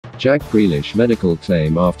Jack Grealish medical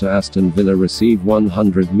claim after Aston Villa receive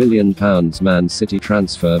 £100 million Man City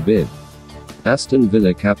transfer bid. Aston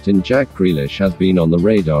Villa captain Jack Grealish has been on the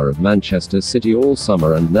radar of Manchester City all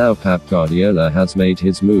summer, and now Pap Guardiola has made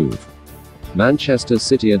his move. Manchester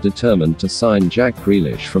City are determined to sign Jack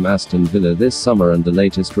Grealish from Aston Villa this summer, and the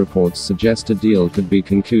latest reports suggest a deal could be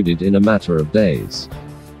concluded in a matter of days.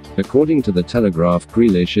 According to the Telegraph,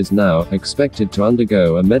 Grealish is now expected to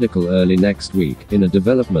undergo a medical early next week, in a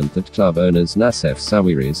development that club owners Nassef,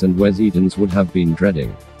 Sawiris and Wes Edens would have been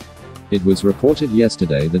dreading. It was reported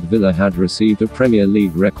yesterday that Villa had received a Premier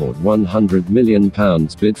League record £100 million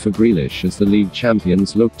bid for Grealish as the league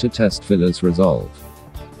champions look to test Villa's resolve.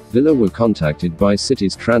 Villa were contacted by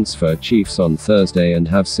City's transfer chiefs on Thursday and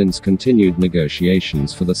have since continued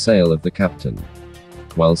negotiations for the sale of the captain.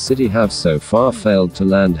 While City have so far failed to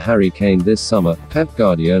land Harry Kane this summer, Pep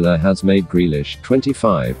Guardiola has made Grealish,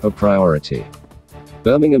 25, a priority.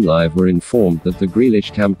 Birmingham Live were informed that the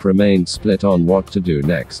Grealish camp remained split on what to do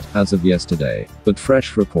next, as of yesterday, but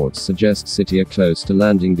fresh reports suggest City are close to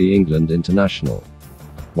landing the England international.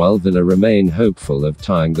 While Villa remain hopeful of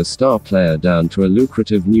tying the star player down to a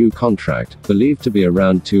lucrative new contract, believed to be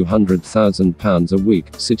around £200,000 a week,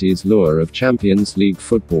 City's lure of Champions League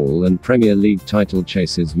football and Premier League title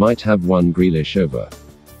chases might have won Grealish over.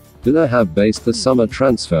 Villa have based the summer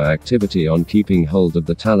transfer activity on keeping hold of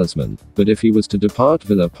the talisman, but if he was to depart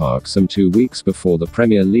Villa Park some 2 weeks before the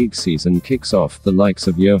Premier League season kicks off, the likes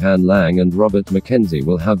of Johan Lang and Robert McKenzie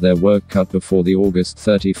will have their work cut before the August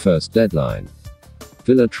 31st deadline.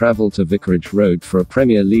 Villa travel to Vicarage Road for a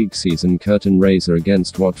Premier League season curtain raiser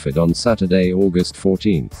against Watford on Saturday, August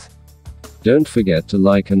 14th. Don't forget to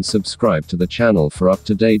like and subscribe to the channel for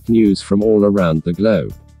up-to-date news from all around the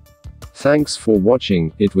globe. Thanks for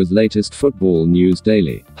watching. It was latest football news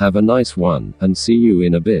daily. Have a nice one, and see you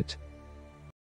in a bit.